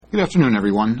Good afternoon,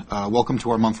 everyone. Welcome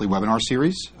to our monthly webinar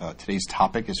series. Today's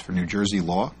topic is for New Jersey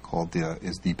law, called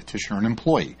Is the Petitioner an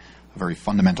Employee? A very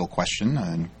fundamental question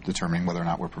in determining whether or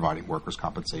not we're providing workers'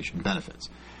 compensation benefits.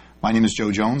 My name is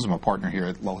Joe Jones. I'm a partner here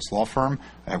at Lois Law Firm.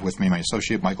 I have with me my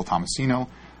associate, Michael Tomasino,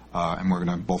 and we're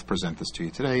going to both present this to you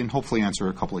today and hopefully answer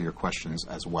a couple of your questions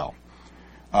as well.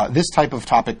 This type of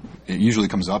topic, it usually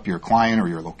comes up. Your client or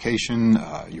your location,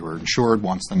 your insured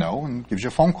wants to know and gives you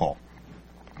a phone call.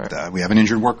 We have an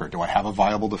injured worker. Do I have a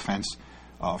viable defense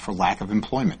for lack of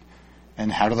employment?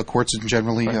 And how do the courts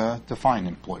generally define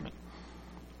employment?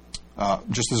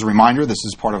 Just as a reminder, this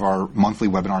is part of our monthly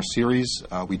webinar series.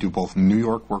 We do both New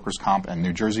York workers' comp and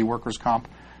New Jersey workers' comp.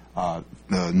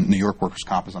 The New York workers'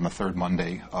 comp is on the third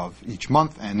Monday of each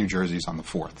month, and New Jersey is on the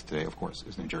fourth. Today, of course,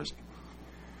 is New Jersey.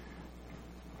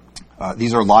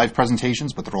 These are live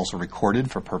presentations, but they're also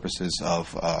recorded for purposes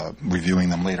of reviewing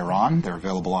them later on. They're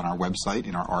available on our website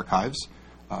in our archives.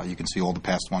 You can see all the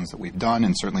past ones that we've done,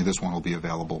 and certainly this one will be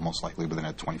available most likely within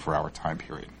a 24-hour time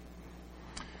period.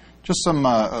 Just some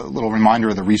a little reminder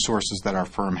of the resources that our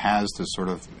firm has to sort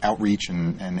of outreach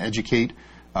and educate.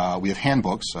 We have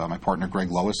handbooks. My partner, Greg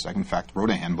Lois, in fact,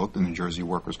 wrote a handbook, the New Jersey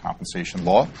Workers' Compensation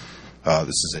Law. This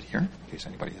is it here, in case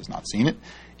anybody has not seen it.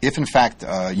 If, in fact,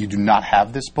 you do not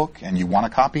have this book and you want a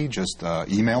copy, just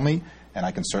email me, and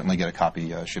I can certainly get a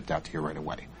copy shipped out to you right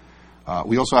away.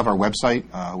 We also have our website,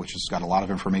 which has got a lot of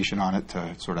information on it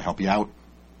to sort of help you out.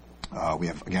 We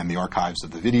have, again, the archives of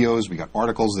the videos. We got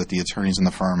articles that the attorneys in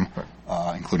the firm,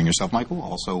 including yourself, Michael,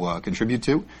 also contribute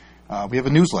to. We have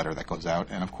a newsletter that goes out,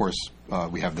 and, of course,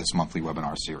 we have this monthly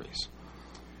webinar series.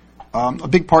 A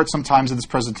big part sometimes of this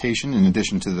presentation, in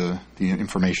addition to the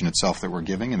information itself that we're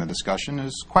giving in the discussion,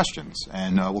 is questions.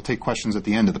 And we'll take questions at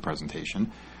the end of the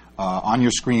presentation. On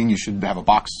your screen, you should have a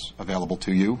box available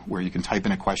to you where you can type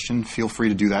in a question. Feel free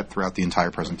to do that throughout the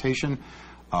entire presentation.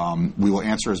 We will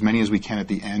answer as many as we can at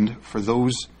the end. For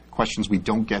those questions we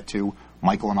don't get to,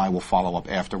 Michael and I will follow up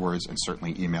afterwards and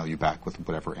certainly email you back with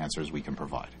whatever answers we can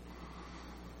provide.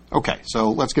 Okay, so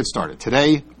let's get started.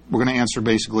 Today, we're going to answer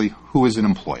basically who is an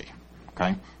employee.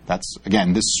 Okay, that's,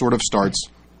 again, this sort of starts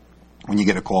when you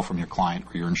get a call from your client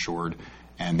or your insured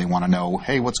and they want to know,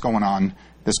 hey, what's going on?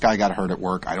 This guy got hurt at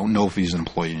work. I don't know if he's an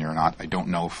employee or not. I don't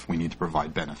know if we need to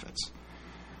provide benefits.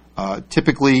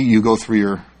 Typically, you go through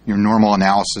your normal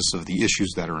analysis of the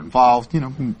issues that are involved. You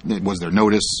know, was there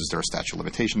notice? Is there a statute of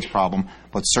limitations problem?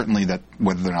 But certainly that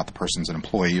whether or not the person's an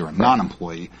employee or a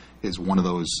non-employee is one of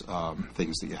those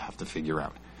things that you have to figure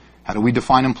out. How do we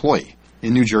define employee?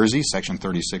 In New Jersey, Section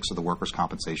 36 of the Workers'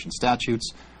 Compensation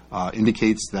Statutes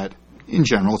indicates that, in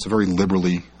general, it's a very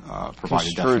liberally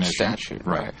provided definition. Statute,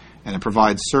 right. And it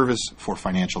provides service for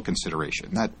financial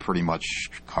consideration. That pretty much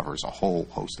covers a whole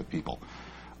host of people.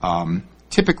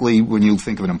 Typically, when you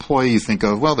think of an employee, you think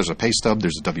of, well, there's a pay stub,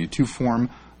 there's a W-2 form.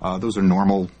 Those are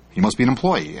normal. He must be an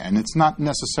employee. And it's not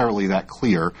necessarily that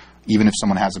clear, even if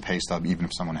someone has a pay stub, even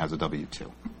if someone has a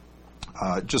W-2.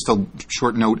 Just a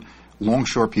short note.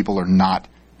 Longshore people are not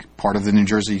part of the New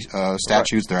Jersey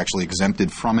statutes. Right. They're actually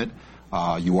exempted from it.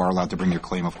 You are allowed to bring your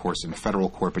claim, of course, in federal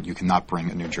court, but you cannot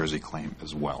bring a New Jersey claim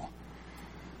as well.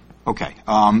 Okay.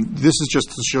 This is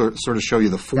just to sort of show you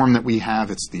the form that we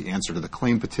have. It's the answer to the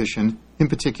claim petition. In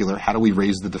particular, how do we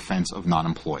raise the defense of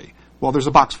non-employee? Well, there's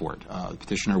a box for it. The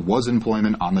petitioner was in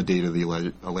employment on the date of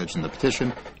the alleged in the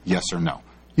petition, yes or no.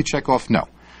 You check off no.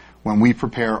 When we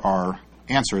prepare our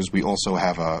answers, we also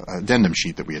have an addendum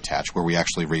sheet that we attach where we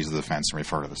actually raise the defense and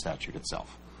refer to the statute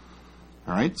itself.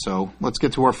 All right, so let's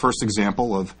get to our first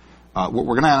example of what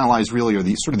we're going to analyze really are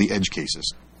the sort of the edge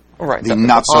cases. Right,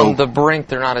 on the brink,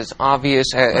 they're not as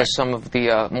obvious as some of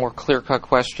the more clear-cut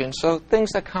questions, so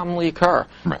things that commonly occur.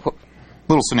 Right.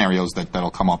 Little scenarios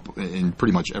that'll come up in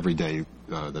pretty much every day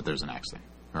that there's an accident.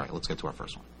 All right, let's get to our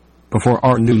first one. Before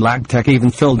our new lab tech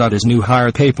even filled out his new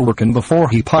hire paperwork and before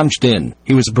he punched in,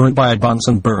 he was burnt by a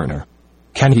Bunsen burner.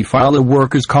 Can he file a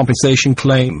workers' compensation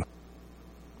claim?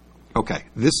 Okay,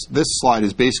 this slide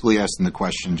is basically asking the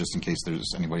question, just in case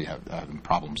there's anybody having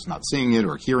problems not seeing it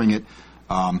or hearing it.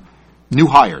 New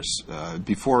hires,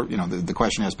 before, you know, the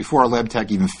question asks, before our lab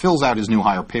tech even fills out his new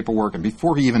hire paperwork and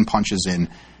before he even punches in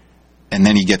and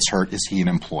then he gets hurt, is he an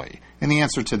employee? And the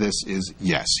answer to this is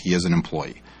yes, he is an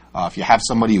employee. If you have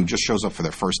somebody who just shows up for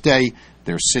their first day,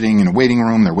 they're sitting in a waiting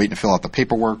room, they're waiting to fill out the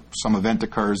paperwork, some event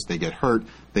occurs, they get hurt,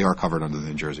 they are covered under the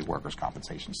New Jersey Workers'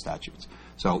 Compensation Statutes.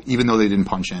 So even though they didn't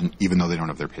punch in, even though they don't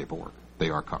have their paperwork, they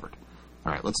are covered.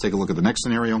 All right, let's take a look at the next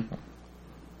scenario.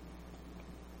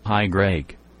 Hi,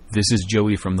 Greg. This is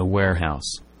Joey from the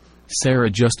warehouse. Sarah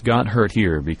just got hurt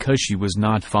here because she was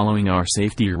not following our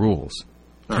safety rules.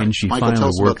 Can she Michael, file tell a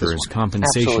us about this workers' one.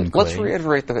 compensation Absolutely. claim? Let's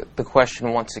reiterate the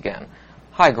question once again.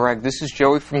 Hi, Greg. This is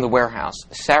Joey from the warehouse.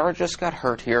 Sarah just got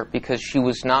hurt here because she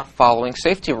was not following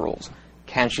safety rules.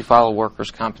 Can she file a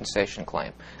workers' compensation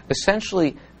claim?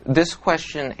 Essentially, this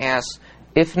question asks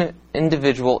if an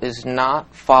individual is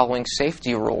not following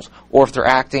safety rules or if they're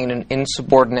acting in an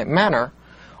insubordinate manner,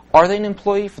 are they an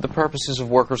employee for the purposes of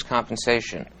workers'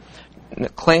 compensation?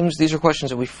 Claims, these are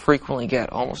questions that we frequently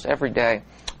get almost every day.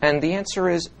 And the answer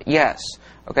is yes.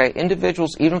 Okay,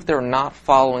 individuals, even if they're not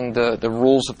following the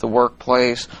rules of the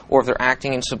workplace or if they're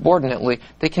acting insubordinately,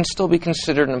 they can still be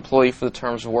considered an employee for the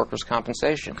terms of workers'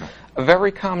 compensation. Okay. A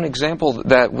very common example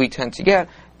that we tend to get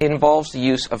involves the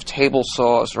use of table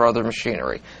saws or other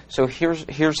machinery. So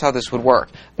here's how this would work.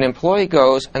 An employee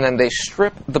goes and then they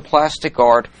strip the plastic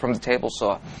guard from the table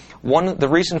saw. The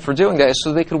reason for doing that is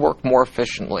so they could work more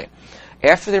efficiently.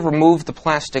 After they remove the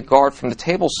plastic guard from the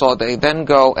table saw, they then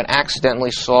go and accidentally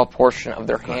saw a portion of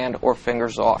their hand or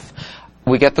fingers off.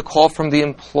 We get the call from the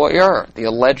employer, the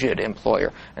alleged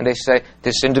employer, and they say,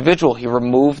 this individual, he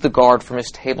removed the guard from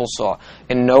his table saw.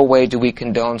 In no way do we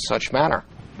condone such manner.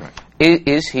 Right.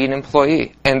 Is he an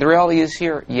employee? And the reality is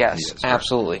here, yes,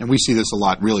 absolutely. Right. And we see this a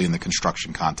lot really in the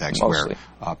construction context where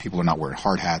people are not wearing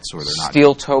hard hats or they're not...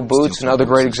 Steel-toe boots, another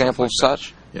great example of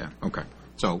such. Yeah, okay.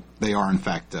 So they are, in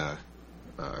fact...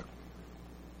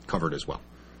 covered as well.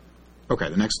 Okay,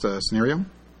 the next scenario.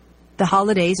 The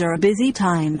holidays are a busy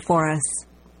time for us.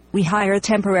 We hire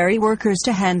temporary workers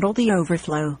to handle the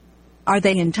overflow. Are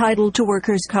they entitled to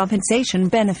workers' compensation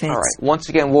benefits? All right. Once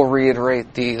again, we'll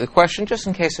reiterate the question just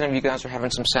in case any of you guys are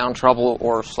having some sound trouble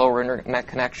or slower internet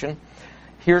connection.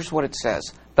 Here's what it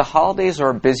says. The holidays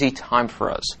are a busy time for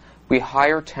us. We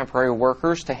hire temporary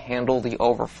workers to handle the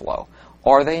overflow.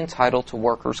 Are they entitled to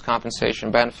workers' compensation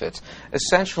benefits?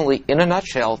 Essentially, in a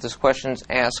nutshell, this question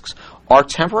asks, are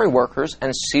temporary workers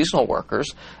and seasonal workers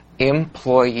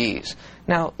employees?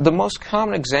 Now, the most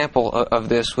common example of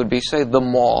this would be, say, the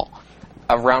mall.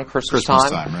 Around Christmas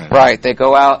time, right? They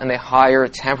go out and they hire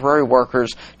temporary workers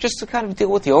just to kind of deal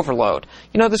with the overload.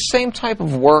 You know, the same type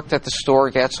of work that the store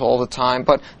gets all the time,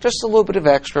 but just a little bit of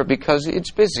extra because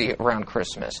it's busy around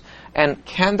Christmas. And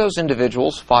can those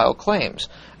individuals file claims?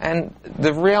 And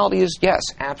the reality is yes,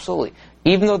 absolutely.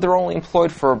 Even though they're only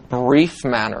employed for a brief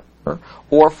manner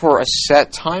or for a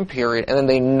set time period, and then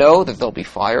they know that they'll be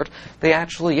fired, they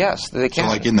actually, yes, they can.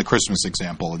 So like in the Christmas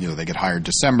example, you know, they get hired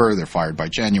December, they're fired by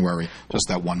January, just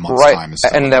that 1 month's time is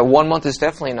and that 1 month is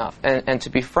definitely enough. And to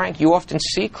be frank, you often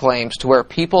see claims to where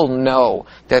people know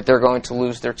that they're going to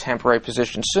lose their temporary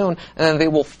position soon, and then they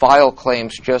will file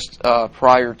claims just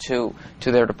prior to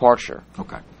their departure.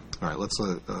 Okay. All right, let's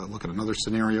look at another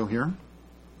scenario here.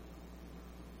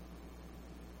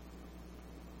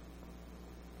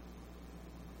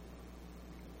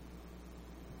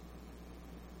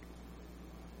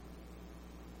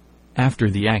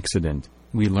 After the accident,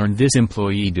 we learned this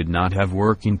employee did not have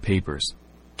working papers.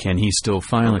 Can he still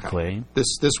file a claim?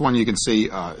 This one you can see,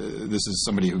 this is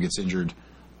somebody who gets injured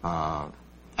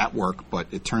at work, but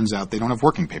it turns out they don't have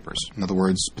working papers. In other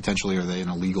words, potentially are they an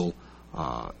illegal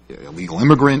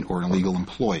immigrant or an illegal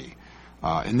employee?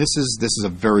 And this is a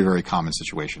very, very common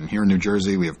situation. Here in New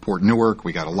Jersey, we have Port Newark.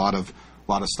 We got a lot of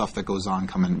stuff that goes on,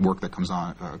 work that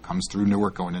comes through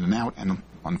Newark, going in and out, and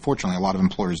unfortunately, a lot of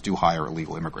employers do hire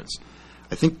illegal immigrants.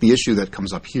 I think the issue that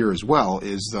comes up here as well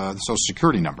is the Social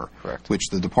Security number, which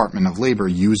the Department of Labor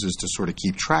uses to sort of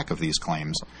keep track of these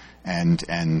claims, and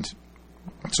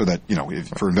so that, you know,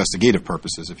 for investigative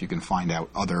purposes, if you can find out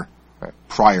other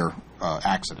prior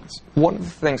accidents. One of the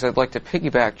things I'd like to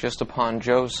piggyback just upon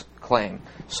Joe's claim.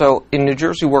 So in New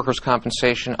Jersey workers'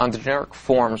 compensation, on the generic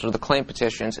forms or the claim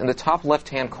petitions, in the top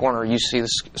left-hand corner you see the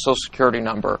Social Security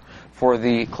number for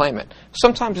the claimant.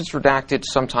 Sometimes it's redacted,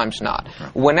 sometimes not.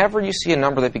 Right. Whenever you see a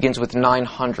number that begins with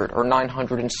 900 or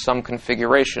 900 in some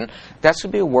configuration, that's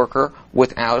going to be a worker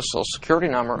without a Social Security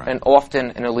number, and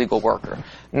often an illegal worker.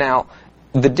 Now,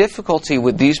 the difficulty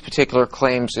with these particular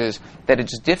claims is that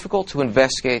it's difficult to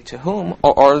investigate to whom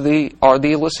are the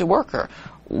illicit worker.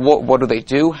 What do they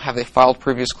do? Have they filed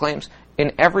previous claims?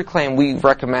 In every claim, we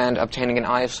recommend obtaining an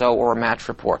ISO or a match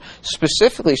report,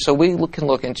 specifically so we can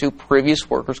look into previous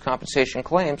workers' compensation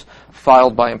claims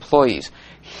filed by employees.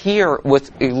 Here,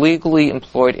 with illegally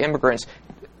employed immigrants,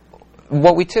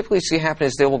 what we typically see happen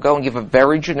is they will go and give a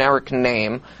very generic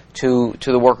name to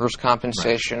the workers'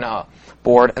 compensation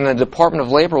board, and the Department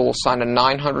of Labor will assign a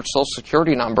 900 Social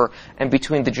Security number, and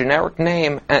between the generic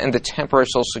name and the temporary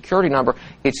Social Security number,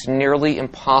 it's nearly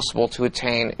impossible to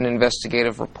attain an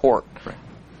investigative report. Right.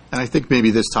 And I think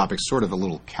maybe this topic's sort of a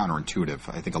little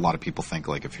counterintuitive. I think a lot of people think,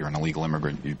 like, if you're an illegal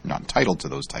immigrant, you're not entitled to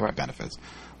those type of benefits.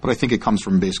 But I think it comes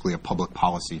from basically a public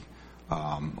policy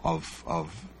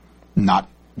of not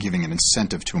giving an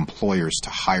incentive to employers to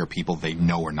hire people they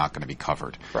know are not going to be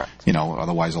covered. Correct.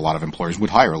 Otherwise a lot of employers would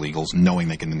hire illegals knowing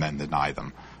they can then deny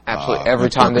them. Absolutely. Every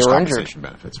time they were injured. Compensation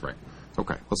benefits, right.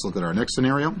 Okay, let's look at our next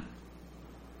scenario.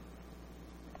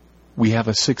 We have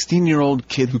a 16-year-old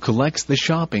kid who collects the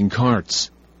shopping carts.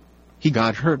 He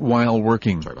got hurt while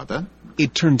working. Sorry about that.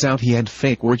 It turns out he had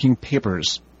fake working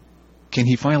papers. Can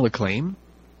he file a claim?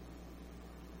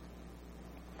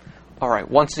 All right,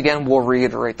 once again, we'll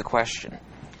reiterate the question.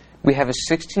 We have a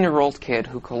 16-year-old kid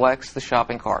who collects the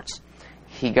shopping carts.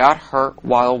 He got hurt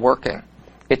while working.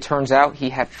 It turns out he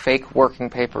had fake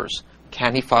working papers.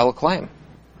 Can he file a claim?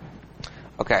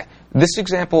 Okay, this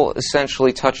example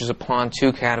essentially touches upon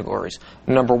two categories.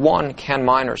 Number one, can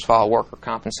minors file worker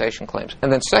compensation claims?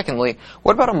 And then secondly,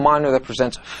 what about a minor that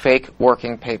presents fake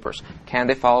working papers? Can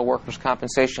they file a workers'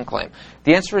 compensation claim?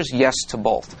 The answer is yes to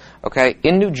both. Okay,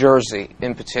 in New Jersey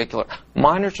in particular,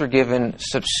 minors are given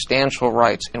substantial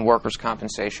rights in workers'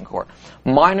 compensation court.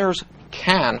 Minors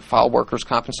can file workers'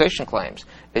 compensation claims.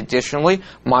 Additionally,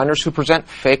 minors who present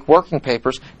fake working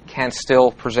papers can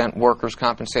still present workers'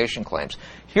 compensation claims.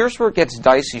 Here's where it gets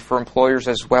dicey for employers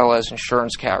as well as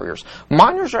insurance carriers.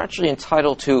 Minors are actually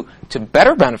entitled to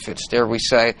better benefits, dare we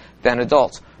say, than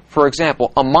adults. For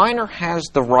example, a minor has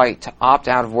the right to opt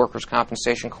out of workers'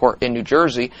 compensation court in New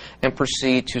Jersey and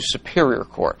proceed to Superior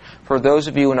Court. For those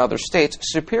of you in other states,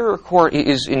 Superior Court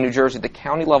is in New Jersey the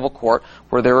county-level court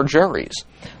where there are juries.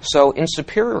 So in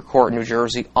Superior Court in New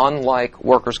Jersey, unlike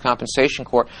workers' compensation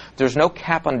court, there's no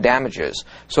cap on damages.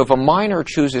 So if a minor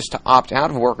chooses to opt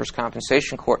out of workers'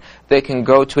 compensation court, they can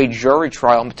go to a jury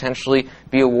trial and potentially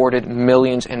be awarded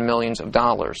millions and millions of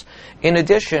dollars. In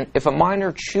addition, if a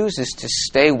minor chooses to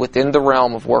stay within the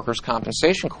realm of workers'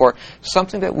 compensation court,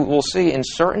 something that we will see in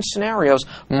certain scenarios,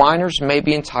 minors may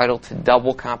be entitled to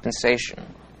double compensation.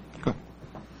 Good.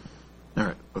 All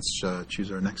right, let's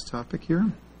choose our next topic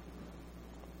here.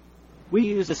 We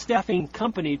use a staffing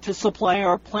company to supply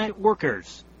our plant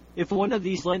workers. If one of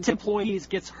these Lent employees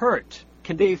gets hurt,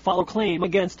 can they file a claim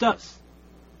against us?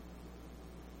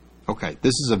 Okay,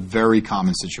 this is a very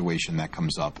common situation that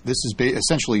comes up. This is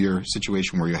essentially your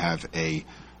situation where you have a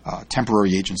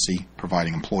temporary agency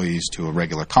providing employees to a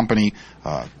regular company,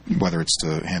 whether it's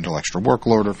to handle extra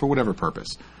workload or for whatever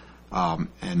purpose.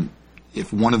 And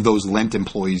if one of those Lent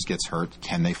employees gets hurt,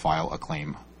 can they file a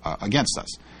claim against us?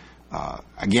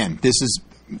 Again,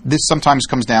 this sometimes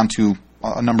comes down to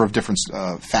a number of different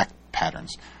fact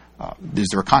patterns. Is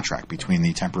there a contract between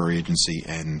the temporary agency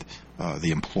and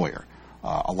the employer?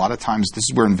 A lot of times, this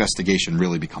is where investigation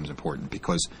really becomes important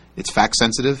because it's fact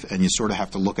sensitive, and you sort of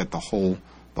have to look at the whole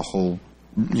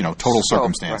total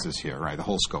circumstances here, right? The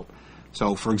whole scope.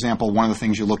 So, for example, one of the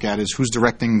things you look at is who's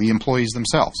directing the employees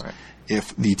themselves. Right.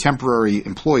 If the temporary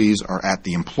employees are at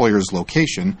the employer's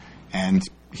location and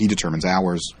he determines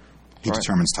hours, he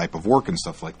determines type of work and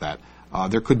stuff like that,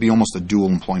 there could be almost a dual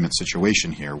employment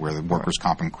situation here where the workers'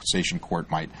 compensation court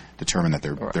might determine that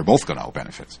they're both going to owe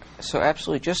benefits. So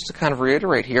absolutely, just to kind of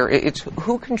reiterate here, it's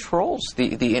who controls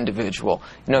the individual.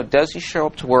 Does he show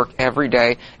up to work every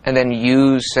day and then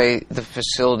use, say, the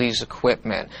facility's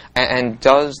equipment? And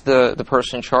does the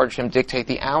person in charge of him dictate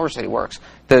the hours that he works,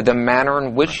 the manner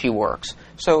in which he works?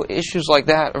 So issues like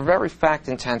that are very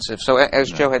fact-intensive. So as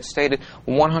Joe had stated,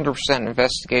 100%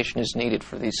 investigation is needed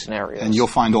for these scenarios. And you'll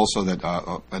find also that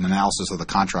an analysis of the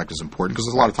contract is important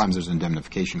because a lot of times there's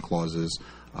indemnification clauses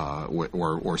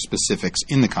or specifics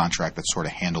in the contract that sort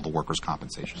of handle the workers'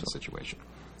 compensation situation.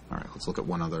 All right, let's look at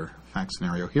one other fact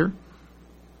scenario here.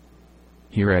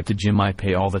 Here at the gym I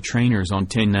pay all the trainers on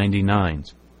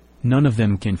 1099s. None of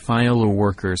them can file a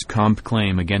workers' comp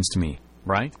claim against me,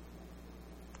 right?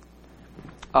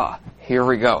 Here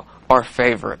we go. Our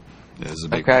favorite. This is a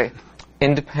big one. one.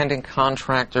 Independent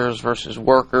contractors versus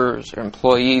workers or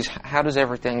employees. How does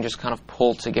everything just kind of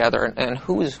pull together and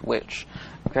who is which?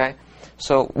 Okay?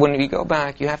 So when you go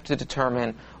back, you have to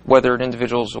determine whether an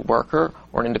individual is a worker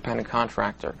or an independent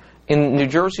contractor. In New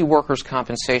Jersey Workers'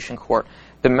 Compensation Court,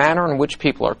 the manner in which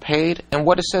people are paid and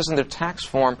what it says in their tax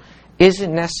form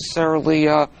isn't necessarily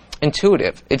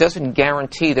intuitive. It doesn't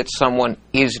guarantee that someone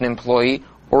is an employee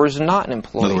or is not an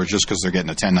employee. In other words, just because they're getting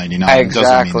a 1099 doesn't mean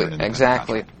they're an independent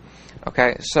Exactly. contractor.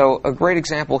 Okay, so a great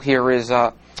example here is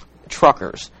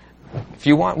truckers. If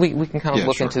you want, we can kind of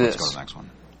look into this. Let's go to the next one.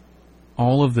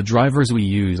 All of the drivers we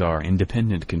use are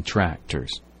independent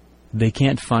contractors. They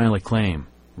can't file a claim,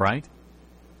 right?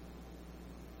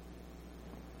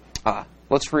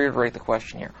 Let's reiterate the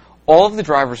question here. All of the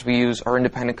drivers we use are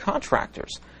independent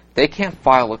contractors. They can't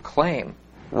file a claim,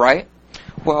 right?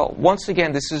 Well, once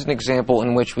again, this is an example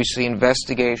in which we see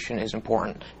investigation is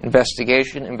important.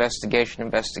 Investigation, investigation,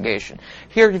 investigation.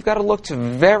 Here, you've got to look to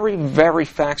very, very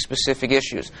fact-specific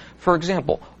issues. For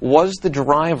example, was the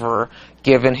driver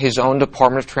given his own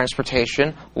Department of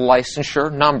Transportation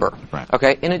licensure number? Right.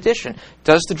 Okay. In addition,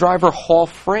 does the driver haul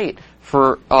freight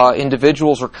for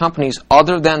individuals or companies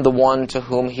other than the one to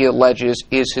whom he alleges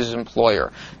is his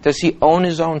employer? Does he own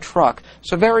his own truck?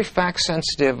 So very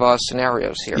fact-sensitive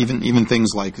scenarios here. Even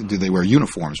things like, do they wear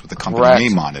uniforms with the company Correct.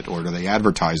 name on it, or do they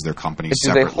advertise their company Do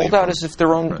separately? they hold out as if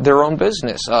their own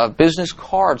business? Business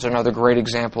cards are another great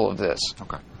example of this.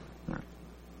 Okay. All right.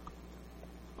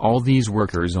 All these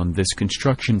workers on this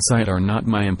construction site are not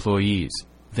my employees.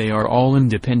 They are all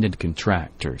independent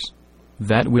contractors.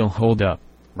 That will hold up,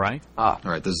 right? All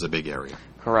right, this is a big area.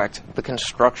 Correct. The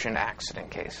construction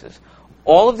accident cases.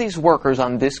 All of these workers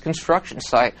on this construction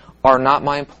site are not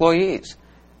my employees.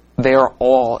 They are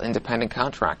all independent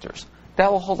contractors.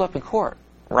 That will hold up in court,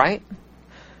 right?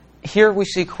 Here we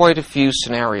see quite a few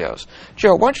scenarios.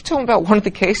 Joe, why don't you tell them about one of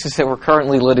the cases that we're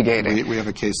currently litigating? We have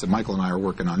a case that Michael and I are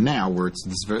working on now where it's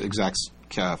this very exact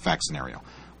fact scenario.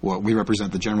 Well, we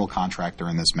represent the general contractor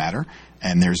in this matter,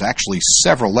 and there's actually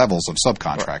several levels of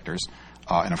subcontractors.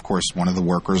 And, of course, one of the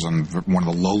workers on one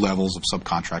of the low levels of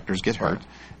subcontractors get hurt,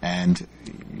 and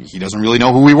he doesn't really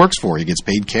know who he works for. He gets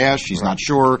paid cash. He's not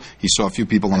sure. He saw a few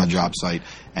people on the job site,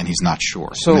 and he's not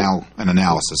sure. So now an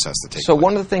analysis has to take So place.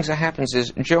 one of the things that happens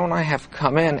is Joe and I have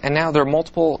come in, and now there are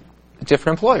multiple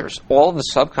different employers. All of the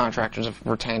subcontractors have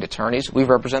retained attorneys. We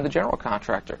represent the general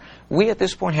contractor. We, at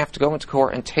this point, have to go into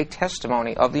court and take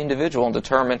testimony of the individual and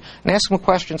determine and ask them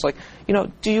questions like,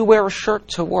 do you wear a shirt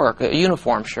to work, a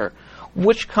uniform shirt?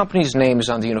 Which company's name is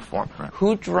on the uniform? Right.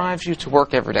 Who drives you to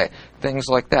work every day? Things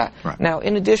like that. Right. Now,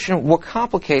 in addition, what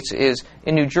complicates is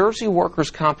in New Jersey workers'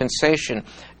 compensation,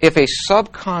 if a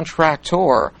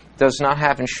subcontractor does not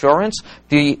have insurance,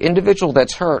 the individual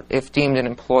that's hurt, if deemed an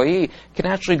employee, can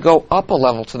actually go up a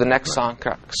level to the next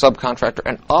subcontractor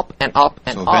and up and up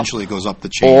and So up. eventually it goes up the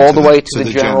chain. All to the way to the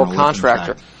general if in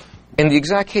contractor. fact- In the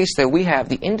exact case that we have,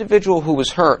 the individual who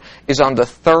was hurt is on the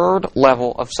third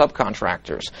level of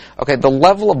subcontractors. Okay, the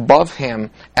level above him,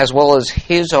 as well as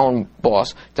his own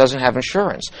boss, doesn't have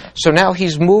insurance. So now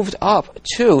he's moved up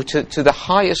to the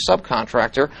highest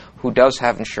subcontractor who does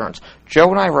have insurance.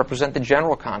 Joe and I represent the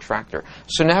general contractor.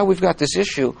 So now we've got this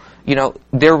issue.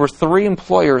 There were 3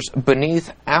 employers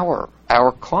beneath our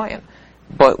client.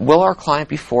 But will our client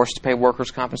be forced to pay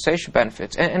workers' compensation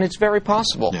benefits? And it's very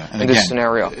possible and in again, this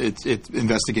scenario.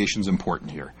 Investigation's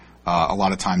important here. A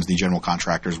lot of times the general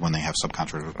contractors, when they have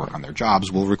subcontractors work on their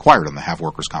jobs, will require them to have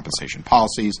workers' compensation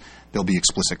policies. There'll be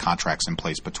explicit contracts in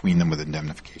place between them with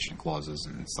indemnification clauses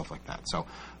and stuff like that. So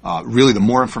really the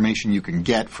more information you can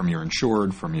get from your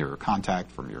insured, from your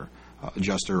contact, from your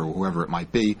adjuster or whoever it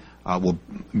might be, will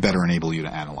better enable you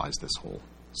to analyze this whole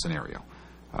scenario.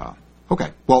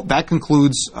 Okay, well, that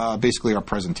concludes basically our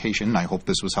presentation. I hope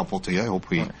this was helpful to you. I hope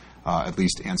we at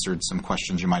least answered some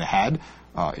questions you might have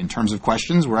had. In terms of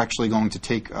questions, we're actually going to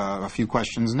take a few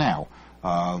questions now.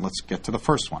 Let's get to the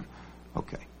first one.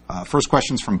 Okay. First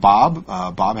question's from Bob.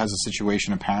 Bob has a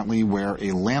situation apparently where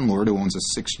a landlord who owns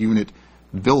a 6-unit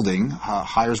building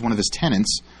hires one of his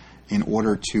tenants in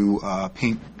order to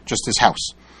paint just his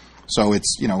house. So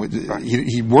it's,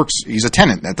 he works, he's a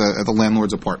tenant at the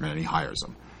landlord's apartment and he hires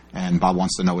him. And Bob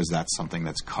wants to know, is that something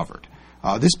that's covered?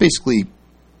 This basically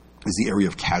is the area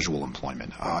of casual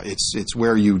employment. It's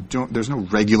where there's no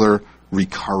regular,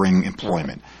 recurring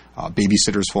employment.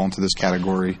 Babysitters fall into this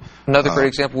category. Another great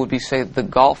example would be, say, the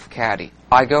golf caddy.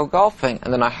 I go golfing,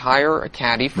 and then I hire a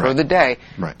caddy for the day.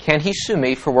 Right. Can he sue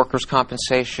me for workers'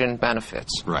 compensation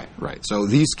benefits? Right. So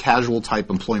these casual-type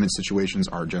employment situations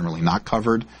are generally not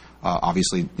covered.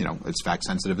 Obviously, it's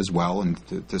fact-sensitive as well, and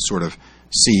to sort of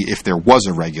see if there was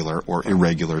a regular or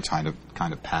irregular kind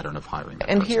of pattern of hiring.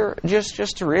 And here,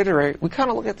 just to reiterate, we kind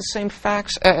of look at the same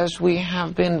facts as we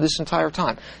have been this entire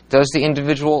time. Does the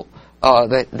individual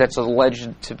that's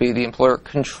alleged to be the employer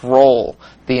control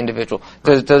the individual?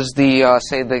 Does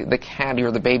the caddy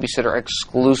or the babysitter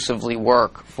exclusively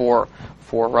work for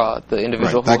the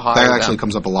individual who hired them? That actually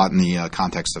comes up a lot in the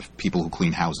context of people who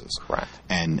clean houses. Correct.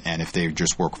 And if they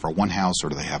just work for one house, or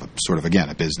do they have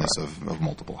a business of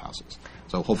multiple houses?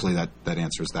 So hopefully that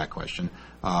answers that question.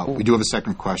 We do have a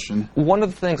second question. One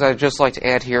of the things I'd just like to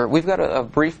add here, we've got a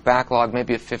brief backlog,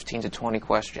 maybe of 15 to 20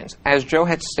 questions. As Joe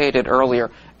had stated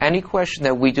earlier, any question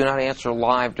that we do not answer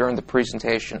live during the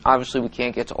presentation, obviously we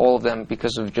can't get to all of them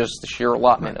because of just the sheer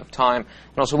allotment of time.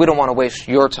 And also, we don't want to waste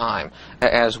your time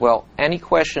as well. Any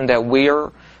question that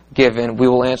we're given, we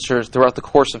will answer throughout the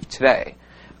course of today.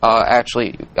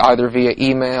 Actually, either via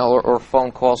email or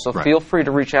phone call. So feel free to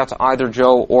reach out to either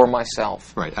Joe or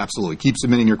myself. Right, absolutely. Keep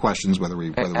submitting your questions, whether we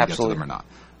get to them or not.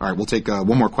 All right, we'll take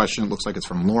one more question. It looks like it's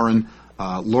from Lauren.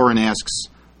 Lauren asks,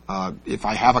 if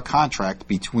I have a contract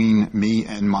between me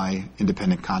and my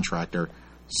independent contractor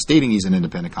stating he's an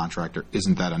independent contractor,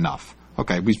 isn't that enough?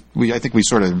 Okay, I think we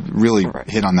sort of really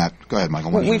hit on that. Go ahead,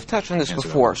 Michael. We've touched on this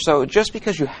before. So just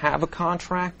because you have a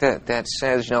contract that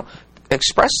says,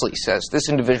 expressly says this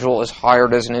individual is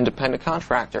hired as an independent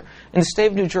contractor. In the state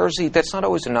of New Jersey, that's not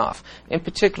always enough. In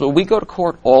particular, we go to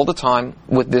court all the time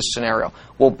with this scenario.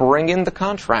 We'll bring in the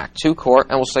contract to court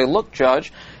and we'll say, look,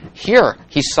 Judge, here,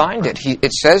 he signed it.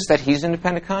 It says that he's an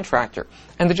independent contractor.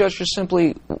 And the judge just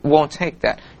simply won't take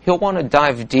that. He'll want to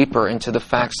dive deeper into the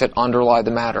facts that underlie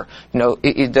the matter.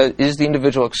 Is the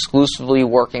individual exclusively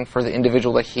working for the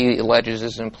individual that he alleges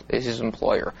is his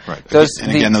employer? Right.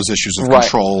 Again, those issues of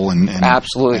control and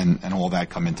absolutely and all that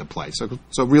come into play.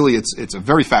 So really, it's a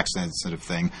very fact-sensitive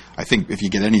thing. I think if you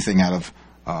get anything out of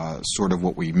sort of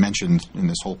what we mentioned in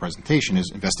this whole presentation,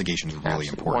 is investigation is really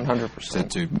important. 100%.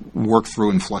 To work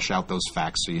through and flush out those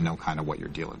facts so you know kind of what you're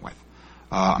dealing with.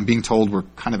 I'm being told we're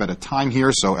kind of at a time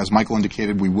here, so as Michael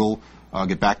indicated, we will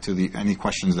get back to any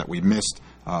questions that we missed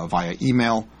via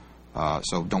email.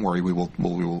 So don't worry, we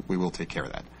will take care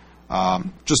of that.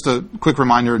 Just a quick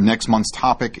reminder: next month's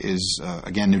topic is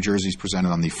again, New Jersey's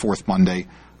presented on the fourth Monday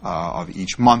of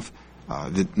each month.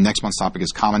 The next month's topic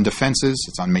is common defenses.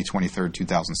 It's on May 23rd,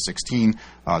 2016.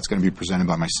 It's going to be presented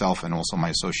by myself and also my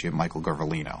associate, Michael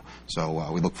Garvalino.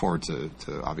 So we look forward to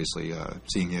obviously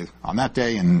seeing you on that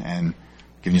day and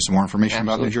giving you some more information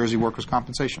about New Jersey workers'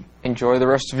 compensation. Enjoy the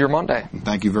rest of your Monday. And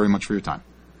thank you very much for your time.